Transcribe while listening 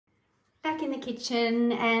Back in the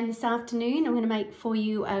kitchen, and this afternoon I'm going to make for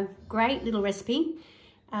you a great little recipe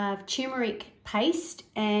of turmeric paste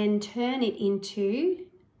and turn it into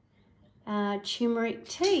turmeric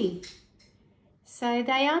tea. So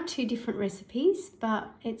they are two different recipes,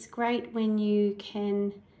 but it's great when you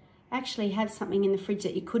can actually have something in the fridge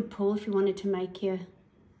that you could pull if you wanted to make your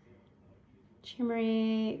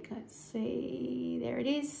turmeric. Let's see, there it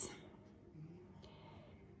is.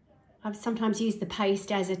 I've sometimes used the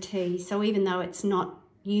paste as a tea, so even though it's not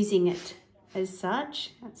using it as such,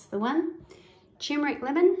 that's the one. Turmeric,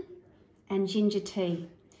 lemon and ginger tea.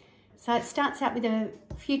 So it starts out with a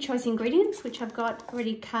few choice ingredients, which I've got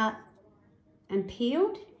already cut and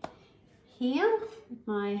peeled here with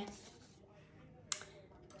my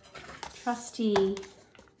trusty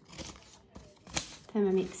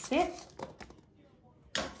Thermomix set.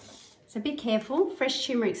 So be careful, fresh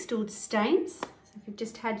turmeric still stains. So if you've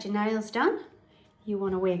just had your nails done, you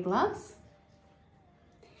want to wear gloves.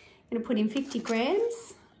 I'm going to put in 50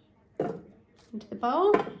 grams into the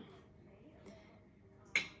bowl.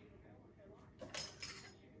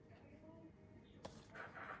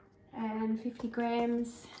 And 50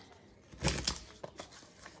 grams, let's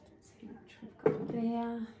see how much we've got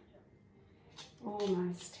there,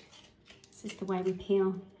 almost. This is the way we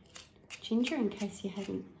peel ginger, in case you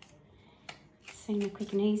hadn't seen the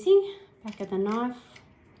quick and easy. Back of the knife,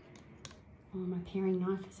 or my paring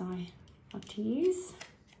knife as I love to use.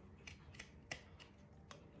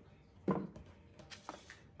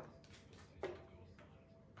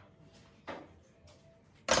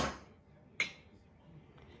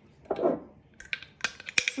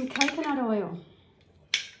 Some coconut oil.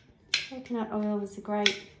 Coconut oil is a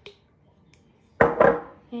great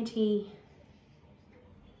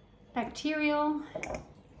antibacterial,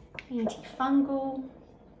 antifungal,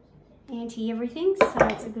 anti-everything, so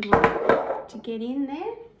it's a good one to get in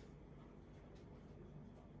there.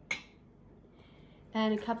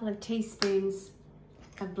 And a couple of teaspoons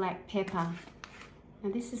of black pepper. Now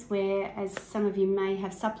this is where, as some of you may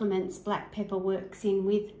have supplements, black pepper works in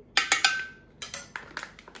with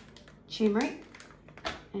turmeric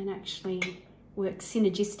and actually works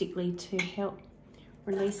synergistically to help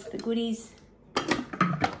release the goodies,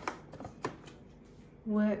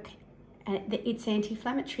 work at its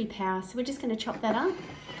anti-inflammatory power. So we're just going to chop that up.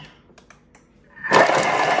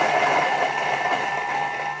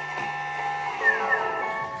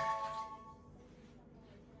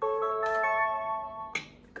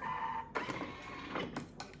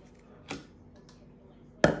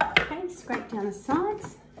 Okay, scrape down the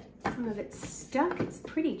sides. Some of it's stuck, it's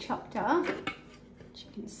pretty chopped up, as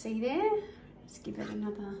you can see there. Just give it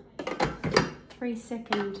another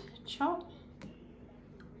 3-second chop.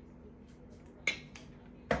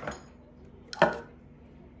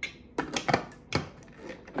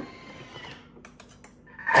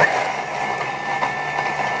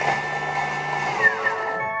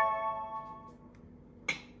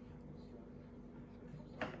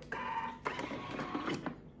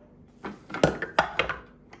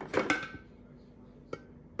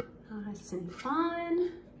 Nice and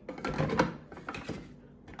fine.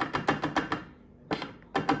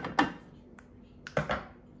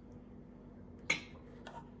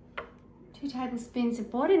 2 tablespoons of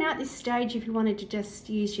butter. Now at this stage, if you wanted to just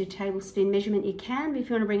use your tablespoon measurement, you can. But if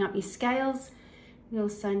you want to bring up your scales, we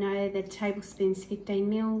also know that a tablespoon's 15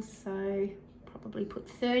 mils, so probably put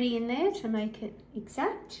 30 in there to make it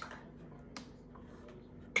exact.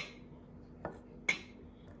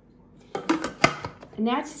 And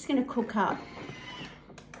now it's just going to cook up.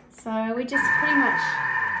 So we're just pretty much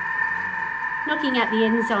knocking out the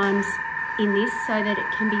enzymes in this so that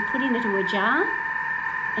it can be put into a jar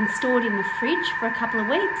and stored in the fridge for a couple of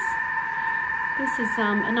weeks. This is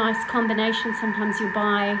a nice combination. Sometimes you'll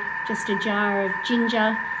buy just a jar of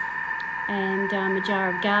ginger and a jar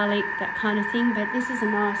of garlic, that kind of thing, but this is a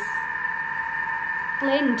nice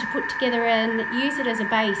blend to put together and use it as a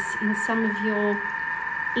base in some of your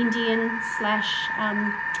Indian /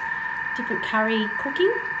 different curry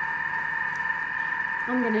cooking.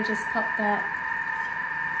 I'm going to just pop that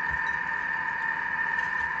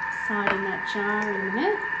aside in that jar in a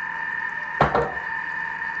minute.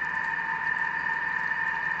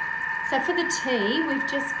 So for the tea, we've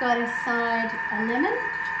just got aside a lemon.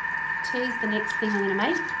 Tea's the next thing I'm going to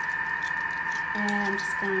make. And I'm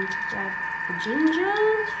just going to grab the ginger,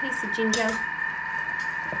 piece of ginger.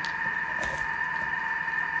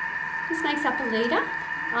 This makes up a litre.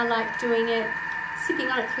 I like doing it,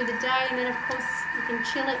 sipping on it through the day, and then of course you can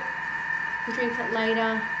chill it and drink it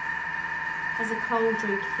later as a cold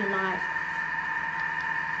drink if you like.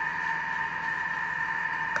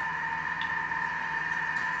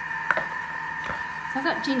 So I've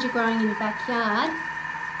got ginger growing in the backyard.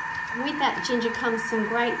 And with that ginger comes some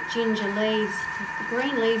great ginger leaves. The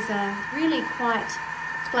green leaves are really quite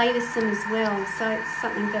flavoursome as well, so it's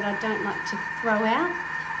something that I don't like to throw out.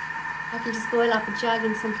 I can just boil up a jug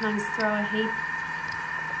and sometimes throw a heap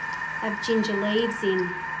of ginger leaves in,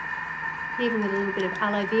 even with a little bit of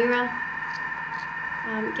aloe vera.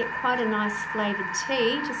 Get quite a nice flavoured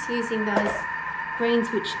tea just using those greens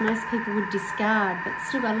which most people would discard, but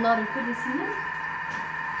still got a lot of goodness in it.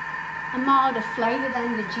 A milder flavour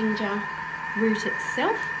than the ginger root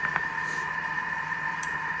itself.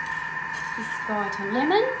 Just got a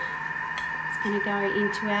lemon. It's going to go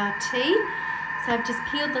into our tea. So I've just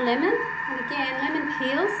peeled the lemon, and again, lemon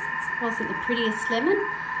peels, it wasn't the prettiest lemon,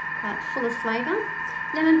 but full of flavour.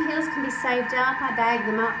 Lemon peels can be saved up. I bag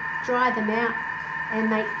them up, dry them out, and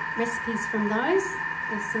make recipes from those.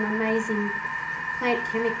 There's some amazing plant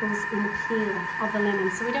chemicals in the peel of the lemon,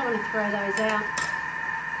 so we don't want to throw those out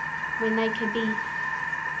when they could be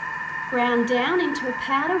ground down into a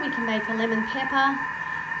powder. We can make a lemon pepper.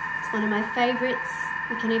 It's one of my favourites.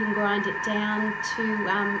 We can even grind it down to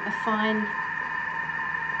a fine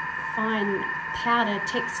powder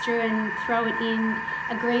texture and throw it in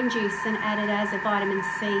a green juice and add it as a vitamin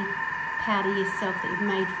C powder yourself that you've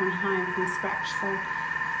made from home from scratch. So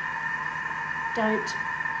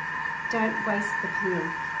don't waste the peel.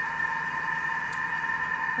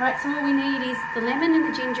 Right, so all we need is the lemon and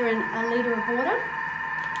the ginger and a litre of water.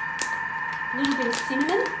 A little bit of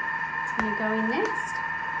cinnamon. It's going to go in next.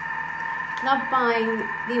 Love buying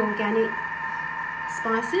the organic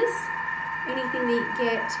spices. Anything that you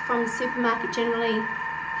get from the supermarket generally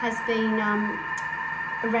has been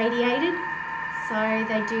irradiated. So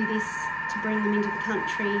they do this to bring them into the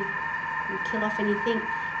country and kill off anything.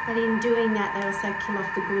 But in doing that, they also kill off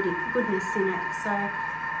the goodness in it. So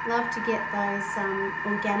love to get those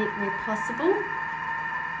organic where possible.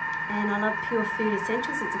 And I love Pure Food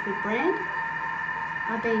Essentials, it's a good brand.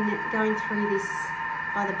 I've been going through this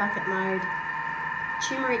by the bucket load.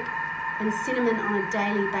 Turmeric and cinnamon on a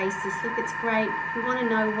daily basis. Look, it's great. If you want to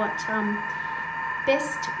know what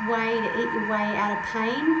best way to eat your way out of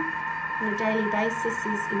pain on a daily basis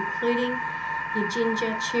is including your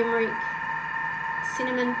ginger, turmeric,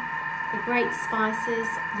 cinnamon, the great spices.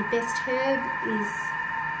 Your best herb is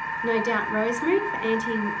no doubt rosemary for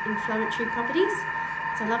anti-inflammatory properties.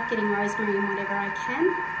 So I love getting rosemary in whatever I can.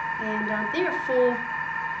 And there are four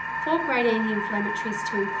great anti-inflammatories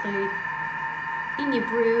to include in your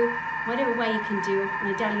brew, whatever way you can do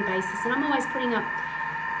on a daily basis. And I'm always putting up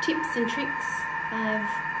tips and tricks of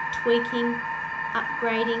tweaking,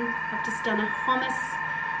 upgrading. I've just done a hummus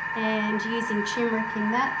and using turmeric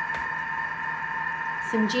in that.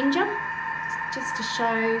 Some ginger, just to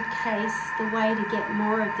showcase the way to get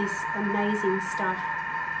more of this amazing stuff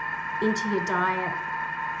into your diet.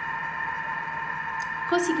 Of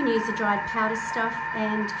course, you can use the dried powder stuff,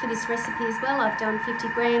 and for this recipe as well, I've done 50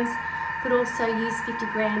 grams. Could also use 50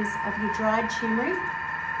 grams of your dried turmeric.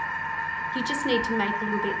 You just need to make a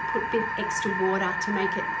little bit, put a bit extra water to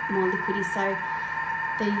make it more liquidy. So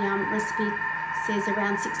the recipe says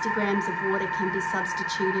around 60 grams of water can be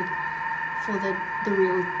substituted for the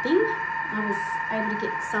real thing. I was able to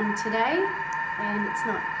get some today, and it's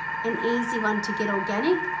not an easy one to get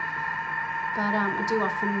organic, but I do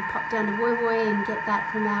often pop down to Woy Woy and get that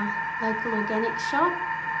from our local organic shop.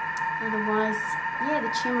 Otherwise, yeah,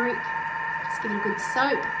 the turmeric, just give it a good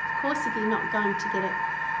soak. Of course, if you're not going to get it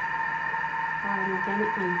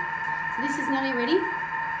organically. So this is nearly ready.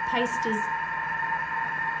 Paste is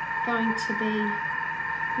going to be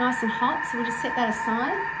nice and hot, so we'll just set that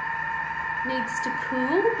aside. Needs to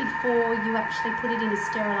cool before you actually put it in a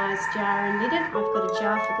sterilised jar and lid it. I've got a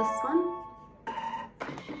jar for this one.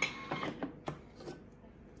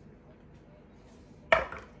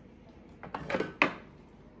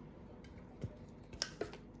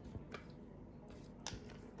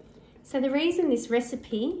 So the reason this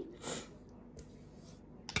recipe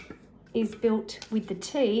is built with the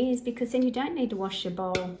tea is because then you don't need to wash your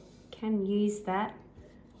bowl. You can use that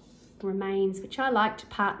remains, which I like to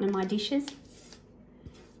partner my dishes.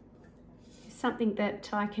 It's something that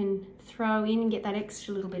I can throw in and get that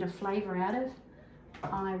extra little bit of flavour out of.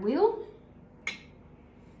 I will.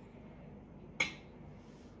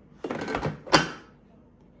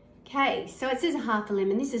 Okay, so it says a half a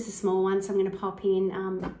lemon. This is a small one, so I'm going to pop in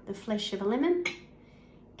the flesh of a lemon.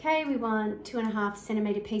 Okay, we want 2.5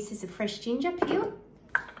 centimetre pieces of fresh ginger peel.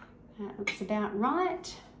 That looks about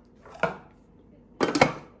right.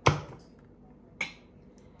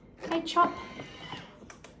 Okay, chop.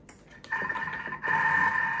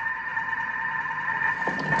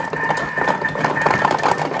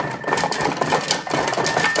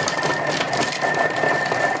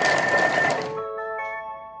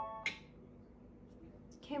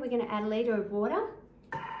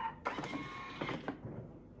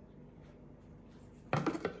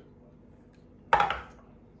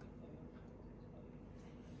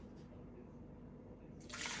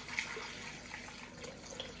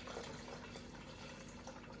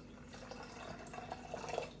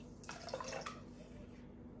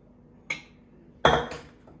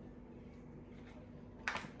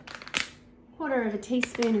 1/4 of a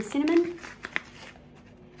teaspoon of cinnamon.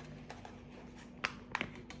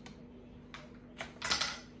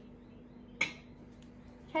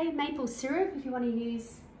 Okay, maple syrup if you want to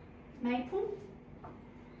use maple.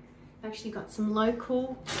 I've actually got some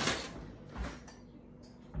local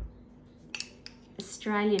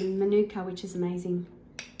Australian Manuka, which is amazing.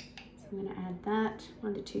 So I'm going to add that,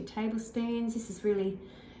 1 to 2 tablespoons. This is really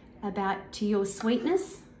about to your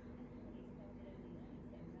sweetness.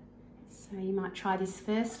 So you might try this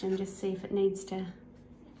first and just see if it needs to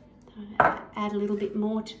add a little bit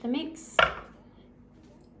more to the mix.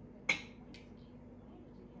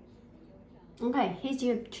 Okay, here's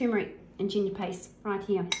your turmeric and ginger paste right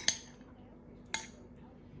here.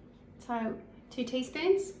 So 2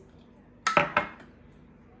 teaspoons.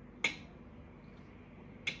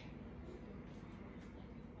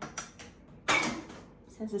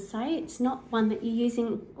 So as I say, it's not one that you're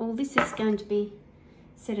using. All this is going to be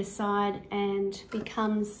set aside and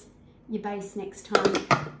becomes your base next time.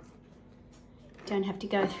 Don't have to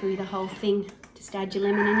go through the whole thing. Just add your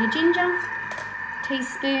lemon and your ginger,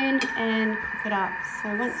 teaspoon, and cook it up.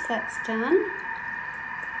 So once that's done,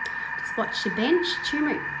 just watch your bench.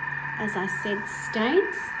 Turmeric, as I said,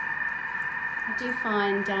 stains. I do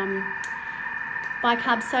find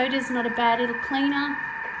bicarb soda is not a bad little cleaner.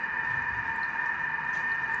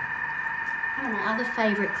 One of my other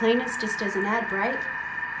favourite cleaners, just as an ad break,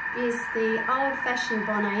 is the old-fashioned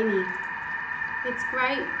Bon Ami. It's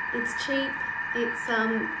great, it's cheap,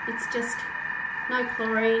 it's just no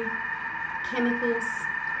chlorine, chemicals,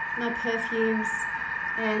 no perfumes,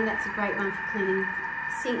 and that's a great one for cleaning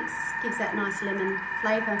sinks. Gives that nice lemon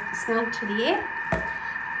flavour smell to the air,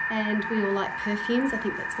 and we all like perfumes. I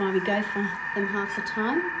think that's why we go for them half the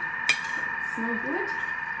time. Smell good.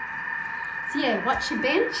 So yeah, watch your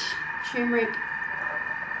bench. Turmeric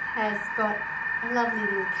has got a lovely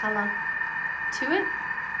little colour to it.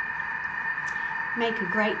 Make a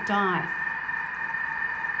great dye.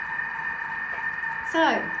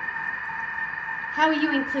 So, how are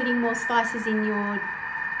you including more spices in your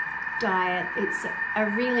diet? It's a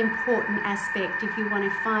real important aspect if you want to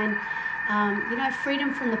find, you know,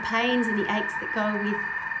 freedom from the pains and the aches that go with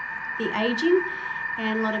the aging.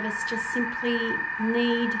 And a lot of us just simply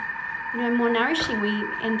need, you know, more nourishing. We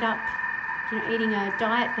end up, you know, eating a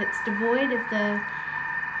diet that's devoid of the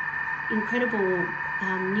incredible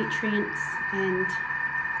nutrients and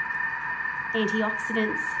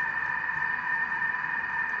antioxidants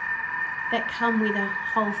that come with a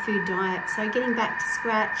whole food diet. So getting back to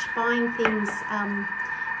scratch, buying things,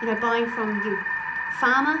 you know, buying from your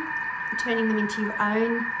farmer, and turning them into your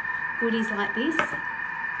own goodies like this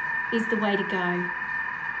is the way to go.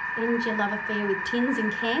 End your love affair with tins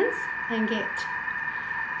and cans and get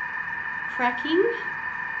cracking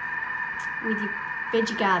with your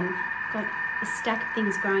veggie garden. Got a stack of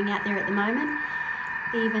things growing out there at the moment.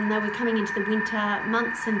 Even though we're coming into the winter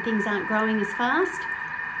months and things aren't growing as fast,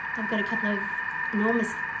 I've got a couple of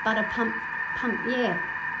enormous butternut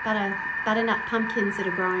pumpkins that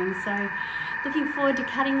are growing. So looking forward to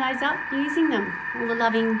cutting those up, using them. All the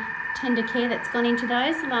loving, tender care that's gone into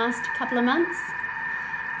those the last couple of months.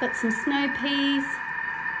 Got some snow peas.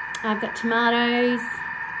 I've got tomatoes,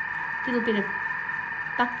 a little bit of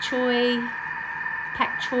bok choy,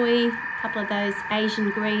 pak choy, a couple of those Asian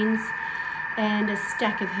greens, and a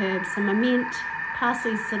stack of herbs. So my mint,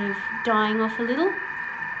 parsley's sort of dying off a little,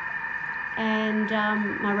 and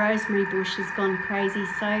my rosemary bush has gone crazy.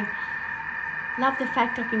 So love the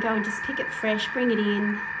fact I can go and just pick it fresh, bring it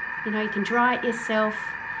in. You know, you can dry it yourself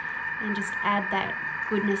and just add that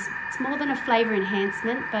goodness. It's more than a flavour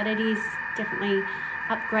enhancement, but it is definitely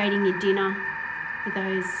upgrading your dinner with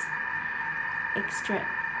those extra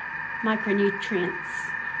micronutrients.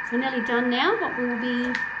 So we're nearly done now. What we will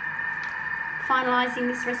be finalising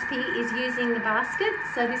this recipe is using the basket.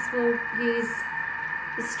 So this will use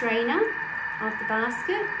the strainer of the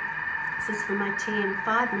basket. This is from my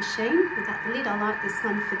TM5 machine without the lid. I like this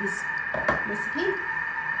one for this recipe.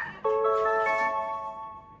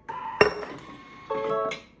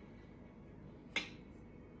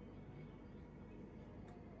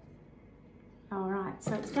 Alright,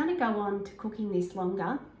 so it's going to go on to cooking this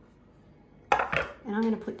longer, and I'm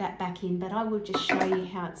going to put that back in, but I will just show you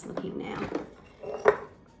how it's looking now for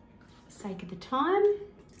the sake of the time.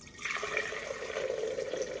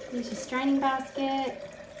 Here's your straining basket,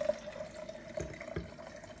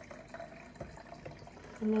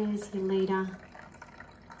 and there's your litre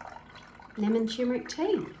lemon turmeric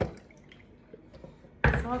tea.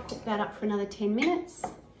 So I'll cook that up for another 10 minutes,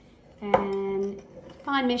 and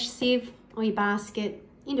fine mesh sieve or your basket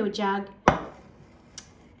into a jug,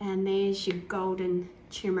 and there's your golden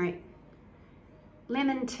turmeric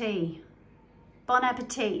lemon tea. Bon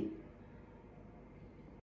appetit.